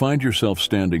 When you find yourself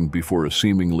standing before a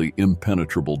seemingly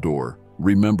impenetrable door,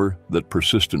 remember that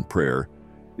persistent prayer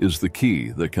is the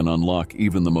key that can unlock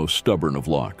even the most stubborn of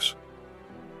locks.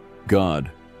 God,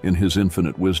 in His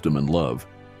infinite wisdom and love,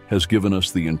 has given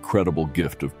us the incredible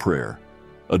gift of prayer,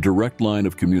 a direct line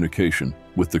of communication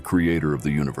with the Creator of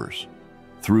the universe.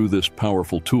 Through this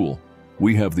powerful tool,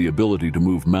 we have the ability to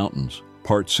move mountains,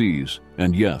 part seas,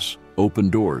 and yes, open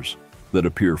doors that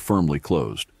appear firmly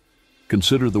closed.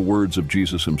 Consider the words of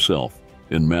Jesus Himself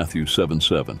in Matthew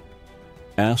 7:7.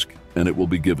 Ask, and it will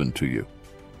be given to you.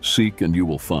 Seek, and you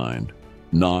will find.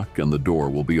 Knock, and the door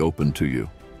will be opened to you.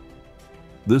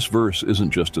 This verse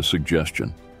isn't just a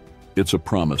suggestion. It's a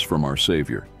promise from our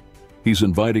Savior. He's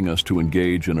inviting us to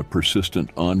engage in a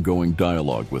persistent, ongoing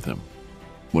dialogue with Him.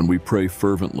 When we pray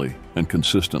fervently and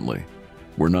consistently,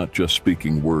 we're not just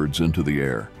speaking words into the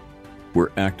air.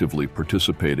 We're actively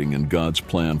participating in God's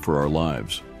plan for our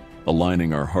lives,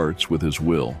 aligning our hearts with His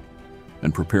will,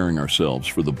 and preparing ourselves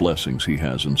for the blessings He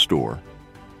has in store.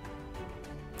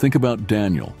 Think about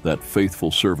Daniel, that faithful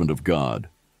servant of God,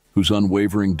 whose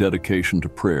unwavering dedication to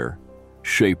prayer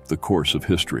shaped the course of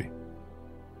history.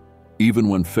 Even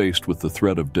when faced with the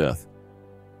threat of death,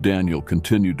 Daniel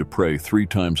continued to pray 3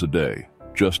 times a day,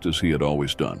 just as he had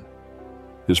always done.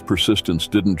 His persistence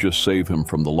didn't just save him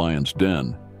from the lion's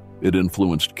den, it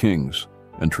influenced kings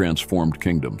and transformed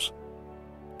kingdoms.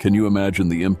 Can you imagine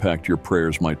the impact your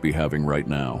prayers might be having right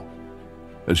now?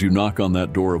 As you knock on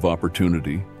that door of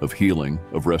opportunity, of healing,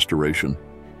 of restoration,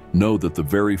 know that the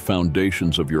very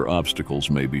foundations of your obstacles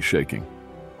may be shaking.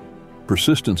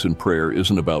 Persistence in prayer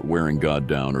isn't about wearing God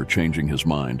down or changing His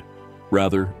mind.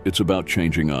 Rather, it's about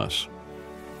changing us.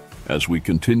 As we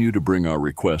continue to bring our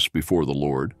requests before the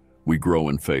Lord, we grow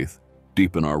in faith,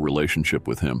 deepen our relationship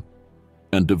with Him,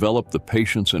 and develop the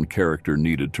patience and character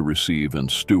needed to receive and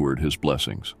steward His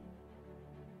blessings.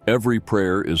 Every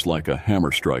prayer is like a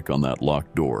hammer strike on that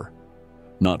locked door,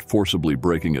 not forcibly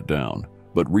breaking it down,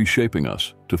 but reshaping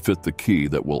us to fit the key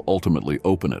that will ultimately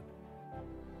open it.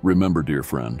 Remember, dear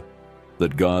friend,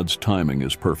 that God's timing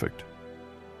is perfect.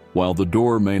 While the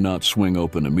door may not swing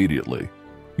open immediately,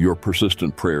 your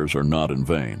persistent prayers are not in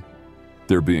vain.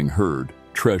 They're being heard,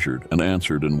 treasured, and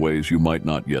answered in ways you might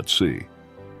not yet see.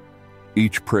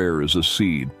 Each prayer is a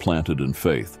seed planted in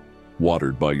faith,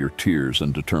 watered by your tears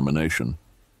and determination,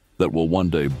 that will one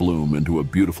day bloom into a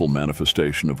beautiful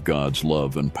manifestation of God's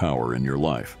love and power in your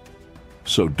life.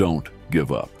 So don't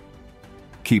give up.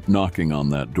 Keep knocking on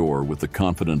that door with the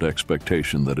confident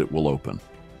expectation that it will open.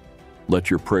 Let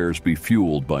your prayers be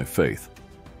fueled by faith,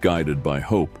 guided by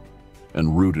hope,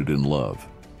 and rooted in love.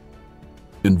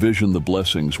 Envision the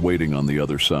blessings waiting on the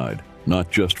other side,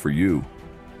 not just for you,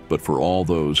 but for all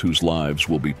those whose lives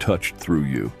will be touched through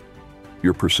you.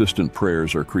 Your persistent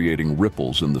prayers are creating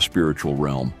ripples in the spiritual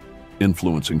realm,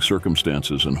 influencing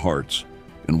circumstances and hearts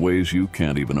in ways you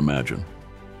can't even imagine.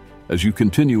 As you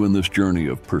continue in this journey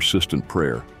of persistent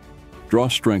prayer, draw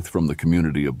strength from the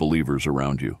community of believers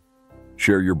around you.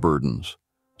 Share your burdens,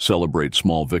 celebrate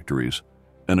small victories,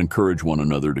 and encourage one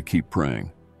another to keep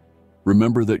praying.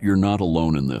 Remember that you're not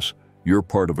alone in this. You're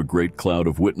part of a great cloud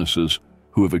of witnesses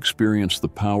who have experienced the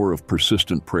power of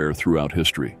persistent prayer throughout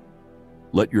history.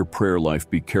 Let your prayer life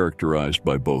be characterized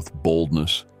by both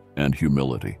boldness and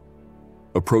humility.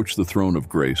 Approach the throne of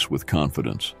grace with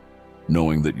confidence,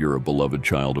 knowing that you're a beloved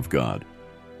child of God,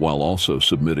 while also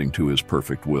submitting to His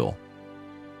perfect will.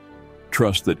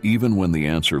 Trust that even when the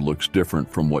answer looks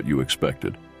different from what you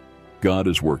expected, God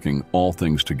is working all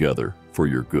things together for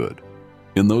your good.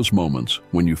 In those moments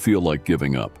when you feel like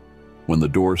giving up, when the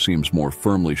door seems more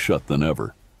firmly shut than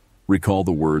ever, recall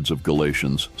the words of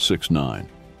Galatians 6:9.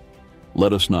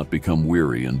 Let us not become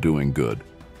weary in doing good,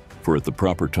 for at the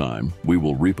proper time we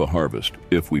will reap a harvest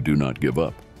if we do not give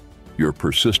up. Your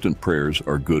persistent prayers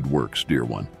are good works, dear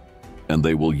one, and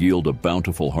they will yield a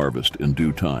bountiful harvest in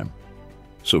due time.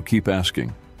 So keep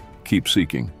asking, keep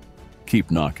seeking,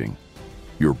 keep knocking.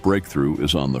 Your breakthrough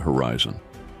is on the horizon.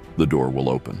 The door will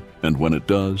open, and when it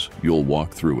does, you'll walk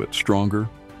through it stronger,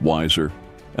 wiser,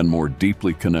 and more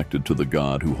deeply connected to the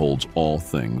God who holds all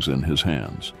things in His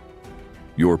hands.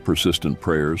 Your persistent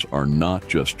prayers are not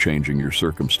just changing your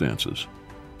circumstances.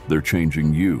 They're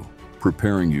changing you,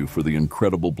 preparing you for the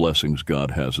incredible blessings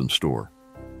God has in store.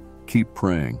 Keep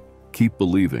praying, keep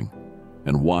believing,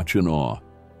 and watch in awe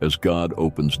as God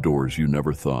opens doors you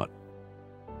never thought.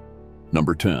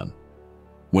 Number 10.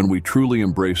 When we truly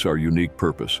embrace our unique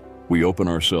purpose, we open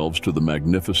ourselves to the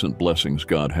magnificent blessings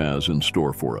God has in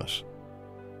store for us.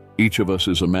 Each of us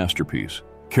is a masterpiece,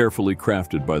 carefully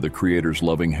crafted by the Creator's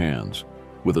loving hands,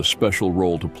 with a special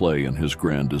role to play in His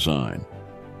grand design.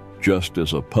 Just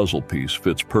as a puzzle piece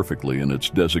fits perfectly in its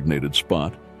designated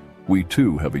spot, we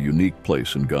too have a unique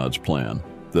place in God's plan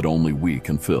that only we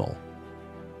can fill.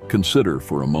 Consider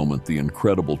for a moment the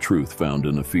incredible truth found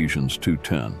in Ephesians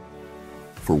 2:10.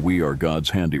 For we are God's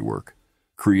handiwork,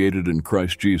 created in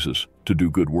Christ Jesus to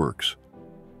do good works,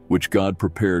 which God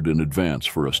prepared in advance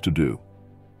for us to do.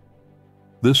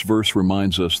 This verse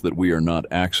reminds us that we are not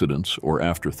accidents or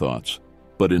afterthoughts,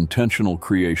 but intentional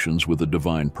creations with a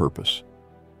divine purpose.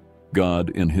 God,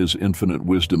 in His infinite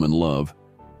wisdom and love,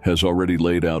 has already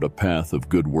laid out a path of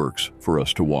good works for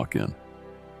us to walk in.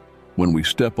 When we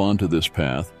step onto this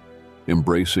path,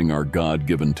 embracing our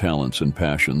God-given talents and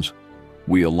passions,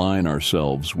 we align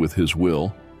ourselves with His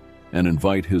will and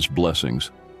invite His blessings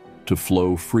to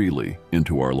flow freely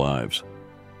into our lives.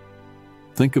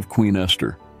 Think of Queen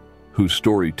Esther, whose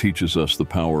story teaches us the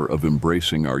power of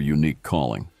embracing our unique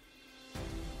calling.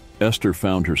 Esther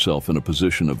found herself in a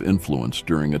position of influence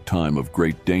during a time of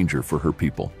great danger for her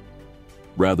people.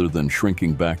 Rather than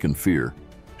shrinking back in fear,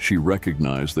 she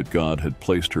recognized that God had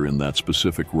placed her in that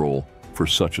specific role for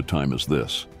such a time as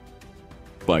this.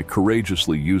 By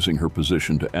courageously using her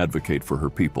position to advocate for her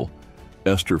people,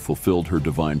 Esther fulfilled her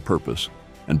divine purpose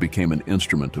and became an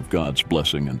instrument of God's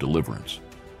blessing and deliverance.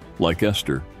 Like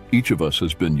Esther, each of us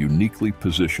has been uniquely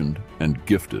positioned and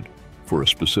gifted for a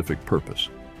specific purpose.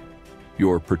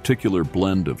 Your particular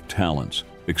blend of talents,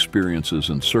 experiences,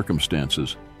 and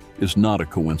circumstances is not a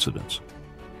coincidence.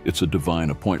 It's a divine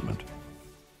appointment.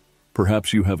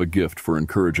 Perhaps you have a gift for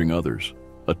encouraging others,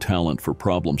 a talent for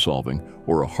problem solving,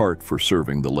 or a heart for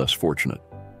serving the less fortunate.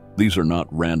 These are not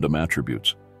random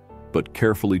attributes, but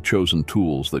carefully chosen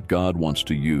tools that God wants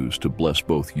to use to bless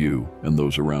both you and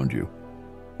those around you.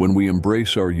 When we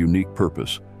embrace our unique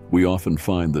purpose, we often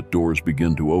find that doors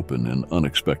begin to open in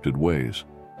unexpected ways.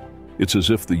 It's as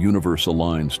if the universe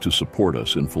aligns to support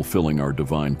us in fulfilling our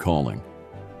divine calling.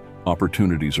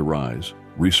 Opportunities arise,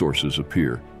 resources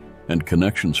appear, and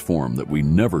connections form that we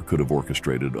never could have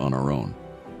orchestrated on our own.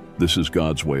 This is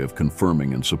God's way of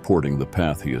confirming and supporting the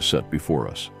path He has set before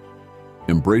us.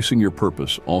 Embracing your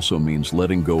purpose also means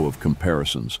letting go of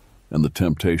comparisons and the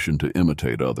temptation to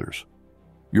imitate others.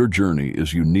 Your journey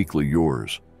is uniquely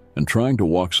yours, and trying to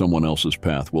walk someone else's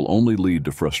path will only lead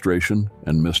to frustration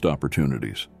and missed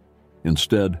opportunities.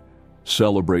 Instead,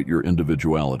 celebrate your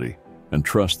individuality and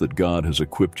trust that God has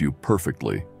equipped you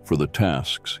perfectly for the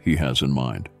tasks He has in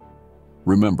mind.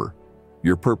 Remember,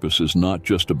 your purpose is not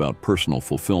just about personal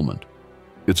fulfillment.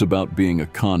 It's about being a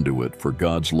conduit for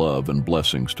God's love and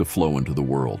blessings to flow into the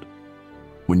world.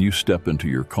 When you step into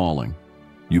your calling,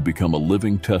 you become a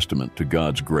living testament to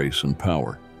God's grace and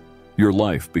power. Your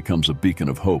life becomes a beacon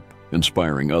of hope,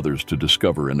 inspiring others to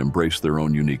discover and embrace their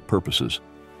own unique purposes.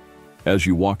 As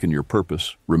you walk in your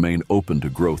purpose, remain open to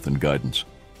growth and guidance.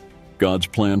 God's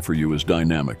plan for you is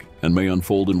dynamic and may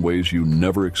unfold in ways you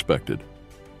never expected.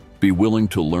 Be willing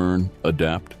to learn,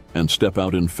 adapt, and step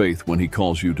out in faith when He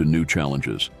calls you to new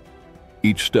challenges.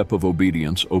 Each step of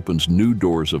obedience opens new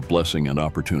doors of blessing and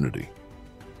opportunity.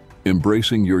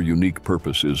 Embracing your unique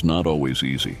purpose is not always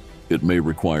easy. It may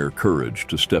require courage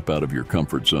to step out of your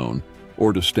comfort zone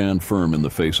or to stand firm in the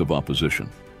face of opposition.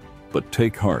 But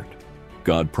take heart.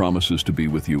 God promises to be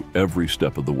with you every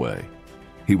step of the way.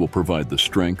 He will provide the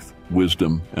strength,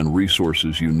 wisdom, and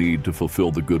resources you need to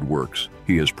fulfill the good works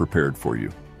He has prepared for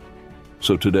you.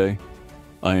 So today,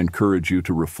 I encourage you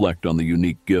to reflect on the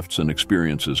unique gifts and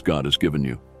experiences God has given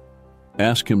you.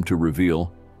 Ask Him to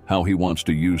reveal how He wants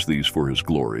to use these for His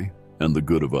glory and the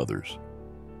good of others.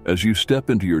 As you step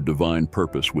into your divine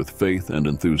purpose with faith and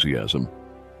enthusiasm,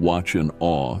 watch in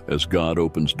awe as God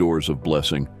opens doors of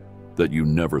blessing that you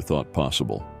never thought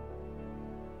possible.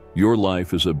 Your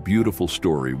life is a beautiful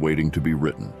story waiting to be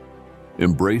written.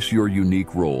 Embrace your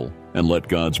unique role and let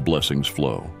God's blessings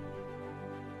flow.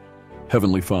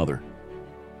 Heavenly Father,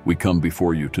 we come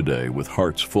before you today with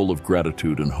hearts full of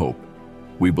gratitude and hope.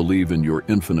 We believe in your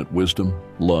infinite wisdom,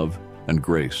 love, and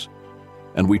grace,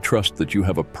 and we trust that you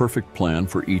have a perfect plan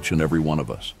for each and every one of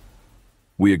us.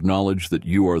 We acknowledge that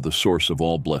you are the source of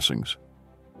all blessings,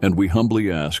 and we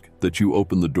humbly ask that you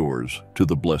open the doors to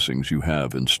the blessings you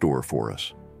have in store for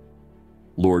us.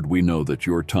 Lord, we know that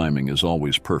your timing is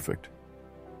always perfect,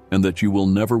 and that you will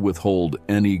never withhold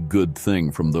any good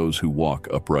thing from those who walk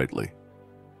uprightly.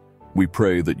 We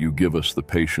pray that you give us the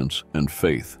patience and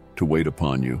faith to wait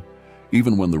upon you,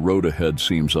 even when the road ahead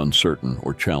seems uncertain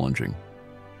or challenging.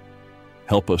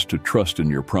 Help us to trust in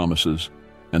your promises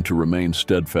and to remain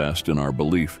steadfast in our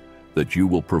belief that you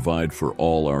will provide for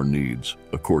all our needs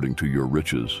according to your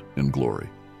riches in glory.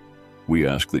 We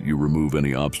ask that you remove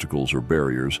any obstacles or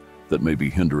barriers that may be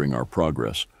hindering our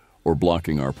progress or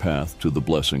blocking our path to the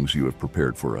blessings you have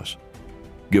prepared for us.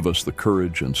 Give us the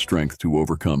courage and strength to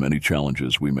overcome any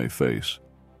challenges we may face,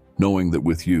 knowing that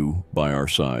with you by our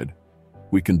side,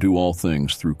 we can do all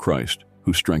things through Christ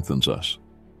who strengthens us.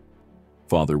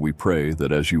 Father, we pray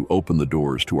that as you open the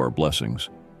doors to our blessings,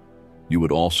 you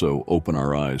would also open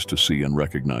our eyes to see and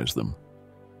recognize them.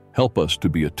 Help us to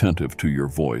be attentive to your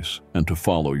voice and to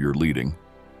follow your leading,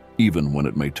 even when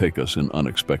it may take us in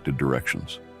unexpected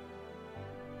directions.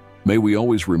 May we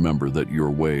always remember that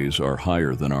your ways are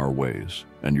higher than our ways,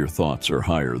 and your thoughts are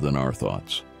higher than our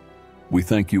thoughts. We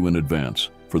thank you in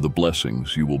advance for the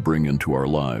blessings you will bring into our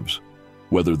lives,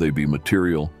 whether they be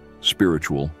material,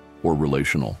 spiritual, or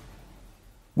relational.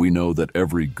 We know that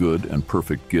every good and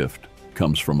perfect gift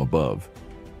comes from above,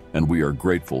 and we are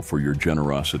grateful for your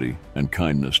generosity and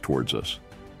kindness towards us.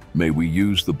 May we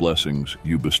use the blessings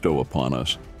you bestow upon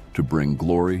us to bring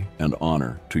glory and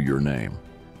honor to your name.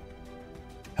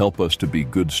 Help us to be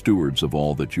good stewards of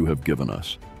all that you have given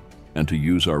us, and to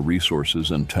use our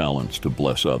resources and talents to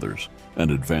bless others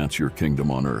and advance your kingdom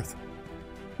on earth.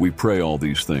 We pray all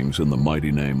these things in the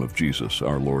mighty name of Jesus,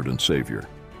 our Lord and Savior.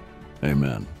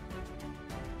 Amen.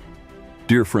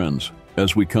 Dear friends,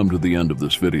 as we come to the end of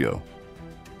this video,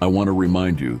 I want to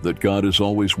remind you that God is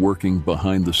always working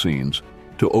behind the scenes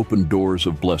to open doors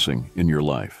of blessing in your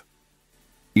life.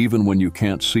 Even when you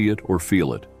can't see it or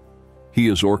feel it, He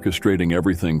is orchestrating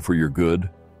everything for your good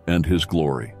and His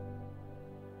glory.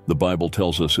 The Bible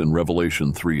tells us in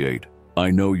Revelation 3:8,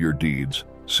 "I know your deeds.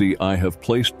 See, I have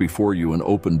placed before you an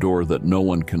open door that no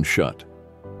one can shut."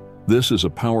 This is a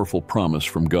powerful promise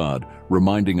from God,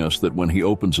 reminding us that when He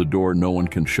opens a door, no one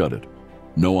can shut it.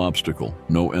 No obstacle,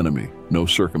 no enemy, no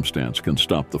circumstance can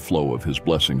stop the flow of His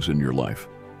blessings in your life.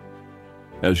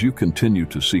 As you continue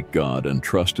to seek God and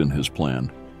trust in His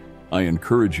plan, I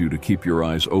encourage you to keep your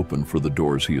eyes open for the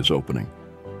doors He is opening.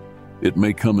 It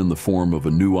may come in the form of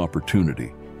a new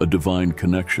opportunity, a divine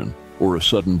connection, or a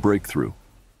sudden breakthrough.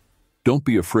 Don't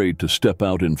be afraid to step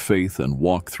out in faith and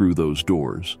walk through those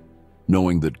doors,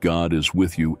 knowing that God is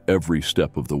with you every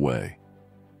step of the way.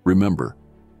 Remember,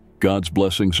 God's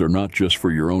blessings are not just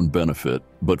for your own benefit,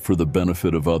 but for the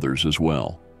benefit of others as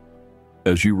well.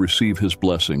 As you receive His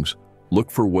blessings,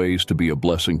 look for ways to be a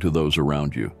blessing to those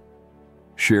around you.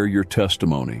 Share your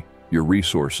testimony, your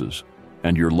resources,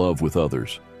 and your love with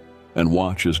others, and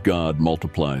watch as God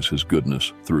multiplies His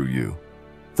goodness through you.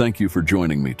 Thank you for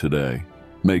joining me today.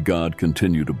 May God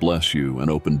continue to bless you and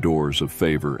open doors of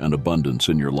favor and abundance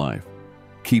in your life.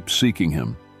 Keep seeking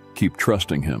Him, keep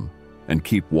trusting Him, and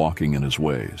keep walking in His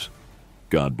ways.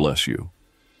 God bless you.